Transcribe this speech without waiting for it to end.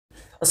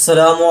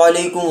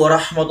अस्सलामुअलैकुम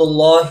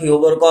वरहमतुल्लाहि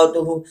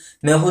वबरकातुहू।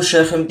 मैं हूँ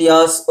शेख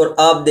इम्तियाज़ और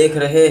आप देख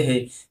रहे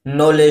हैं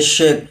नॉलेज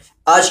शेख।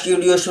 आज की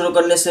वीडियो शुरू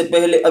करने से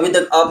पहले अभी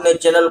तक आपने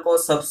चैनल को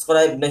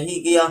सब्सक्राइब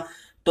नहीं किया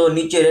तो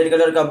नीचे रेड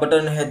कलर का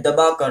बटन है,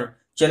 दबाकर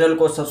चैनल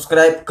को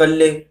सब्सक्राइब कर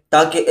ले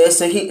ताकि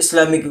ऐसे ही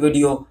इस्लामिक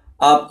वीडियो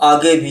आप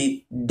आगे भी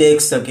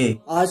देख सके।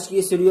 आज की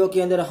इस वीडियो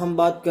के अंदर हम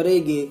बात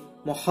करेंगे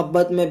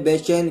मोहब्बत में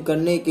बेचैन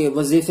करने के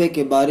वजीफे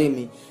के बारे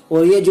में।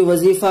 और ये जो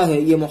वजीफा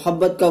है ये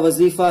मोहब्बत का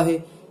वजीफा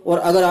है, और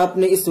अगर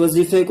आपने इस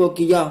वजीफे को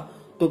किया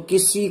तो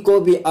किसी को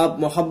भी आप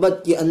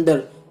मोहब्बत के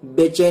अंदर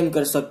बेचैन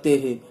कर सकते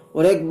हैं।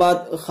 और एक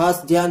बात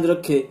खास ध्यान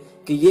रखें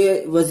कि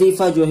ये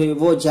वजीफा जो है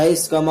वो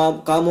जायज़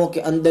कामों के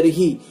अंदर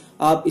ही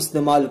आप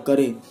इस्तेमाल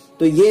करें।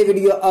 तो ये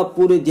वीडियो आप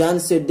पूरे ध्यान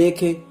से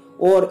देखें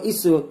और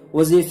इस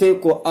वजीफे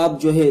को आप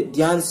जो है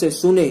ध्यान से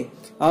सुने।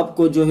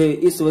 आपको जो है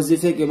इस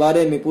वजीफे के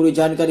बारे में पूरी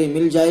जानकारी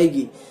मिल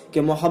जाएगी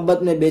कि मोहब्बत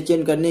में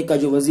बेचैन करने का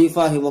जो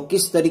वजीफा है वो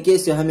किस तरीके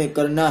से हमें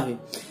करना है।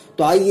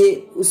 तो आइए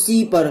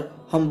उसी पर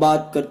हम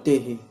बात करते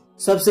हैं।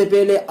 सबसे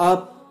पहले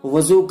आप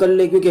वजू कर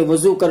ले, क्योंकि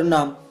वजू करना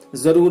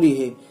जरूरी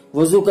है।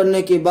 वजू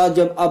करने के बाद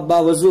जब आप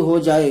बावजू हो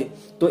जाए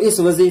तो इस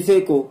वजीफे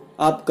को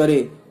आप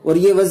करें, और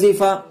ये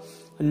वजीफा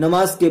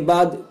नमाज के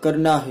बाद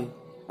करना है।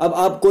 अब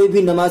आप कोई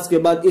भी नमाज के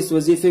बाद इस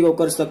वजीफे को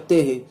कर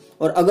सकते हैं,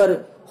 और अगर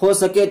हो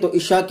सके तो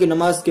इशा की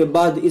नमाज के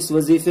बाद इस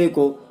वजीफे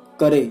को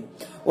करें।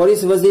 और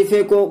इस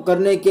वजीफे को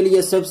करने के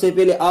लिए सबसे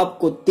पहले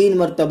आपको 3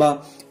 मरतबा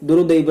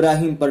दुरूद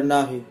इब्राहिम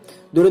पढ़ना है।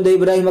 दुरूद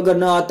इब्राहिम अगर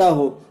ना आता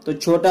हो तो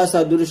छोटा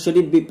सा दुरूद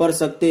शरीफ भी पढ़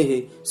सकते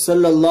हैं,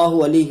 सल्लल्लाहु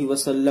अलैहि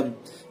वसल्लम,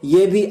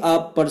 ये भी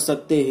आप पढ़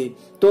सकते हैं।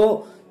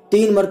 तो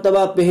 3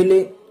 मरतबा पहले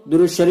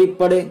दुरूद शरीफ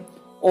पढ़े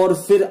और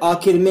फिर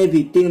आखिर में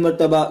भी 3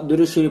 मरतबा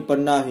दुरूद शरीफ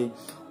पढ़ना है,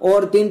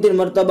 और 3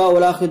 मरतबा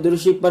और आखिर दुरूद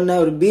शरीफ पढ़ना है।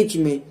 और बीच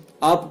में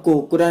आपको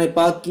कुरान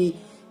पाक की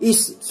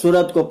इस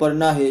सूरत को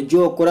पढ़ना है,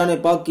 जो कुरान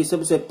पाक की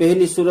सबसे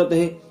पहली सूरत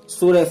है,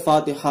 सूरह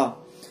फातिहा।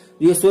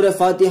 ये सूरह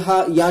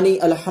फातिहा यानी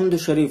अलहम्द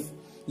शरीफ,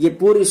 ये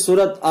पूरी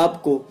सूरत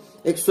आपको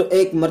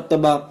 101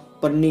 मरतबा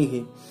पढ़नी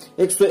है।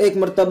 101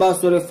 मरतबा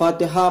सूरह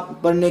फातिहा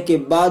पढ़ने के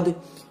बाद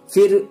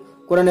फिर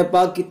कुरान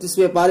पाक की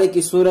 30वें पारे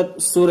की सूरत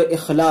सूरह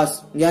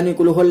इखलास यानी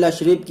कुल हुवल्लाह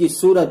शरीफ की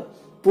सूरत,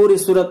 पूरी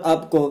सूरत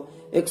आपको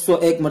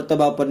 101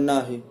 मरतबा पढ़ना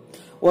है।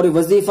 और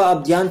वजीफा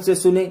आप ध्यान से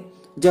सुने।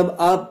 जब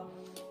आप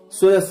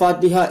सूरह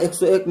फातिहा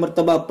 101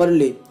 मरतबा पढ़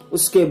ले,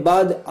 उसके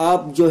बाद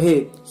आप जो है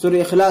सूरह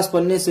इखलास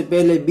पढ़ने से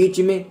पहले बीच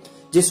में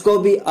जिसको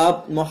भी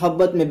आप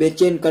मोहब्बत में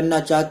बेचैन करना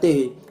चाहते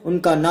हैं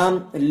उनका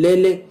नाम ले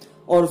ले,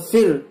 और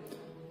फिर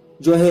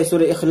जो है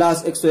सूरह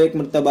इखलास 101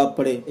 मरतबा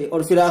पढ़े,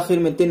 और फिर आखिर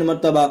में 3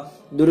 मरतबा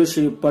दुरूद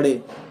शरीफ पढ़े।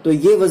 तो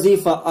ये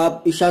वजीफा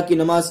आप इशा की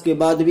नमाज के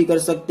बाद भी कर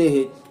सकते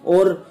हैं,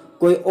 और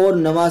कोई और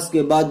नमाज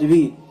के बाद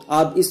भी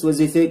आप इस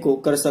वजीफे को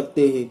कर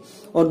सकते हैं।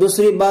 और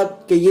दूसरी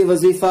बात कि ये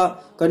वजीफा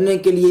करने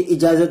के लिए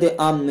इजाजत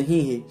आम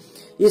नहीं है।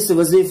 इस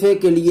वजीफे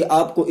के लिए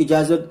आपको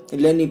इजाजत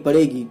लेनी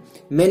पड़ेगी।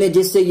 मैंने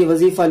जिससे ये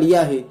वजीफा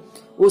लिया है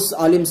उस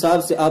आलिम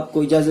साहब से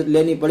आपको इजाजत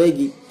लेनी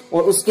पड़ेगी,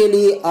 और उसके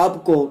लिए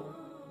आपको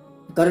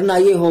करना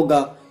ये होगा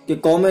कि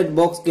कमेंट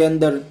बॉक्स के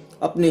अंदर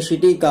अपने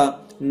सिटी का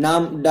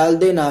नाम डाल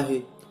देना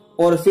है,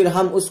 और फिर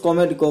हम उस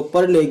कमेंट को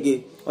पढ़ लेंगे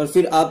और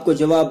फिर आपको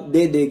जवाब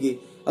दे देंगे।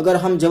 अगर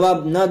हम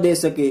जवाब ना दे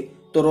सके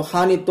तो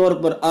रूहानी तौर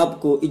पर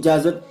आपको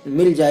इजाजत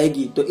मिल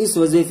जाएगी। तो इस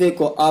वजीफे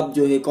को आप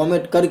जो है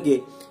कमेंट करके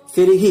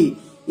फिर ही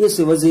इस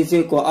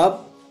वजीफे को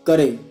आप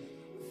करें।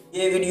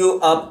 ये वीडियो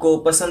आपको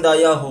पसंद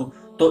आया हो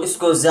तो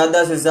इसको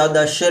ज्यादा से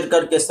ज्यादा शेयर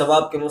करके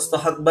सवाब के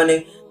मुस्तहक बने।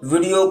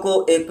 वीडियो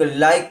को एक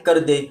लाइक कर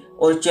दे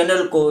और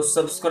चैनल को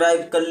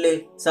सब्सक्राइब कर ले,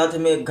 साथ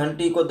में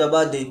घंटी को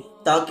दबा दे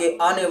ताकि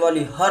आने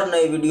वाली हर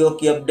नई वीडियो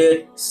की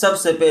अपडेट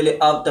सबसे पहले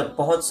आप तक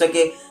पहुंच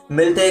सके।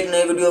 मिलते हैं एक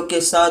नए वीडियो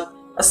के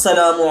साथ।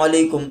 अस्सलामु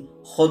अलैकुम,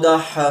 खुदा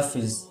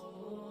हाफिज।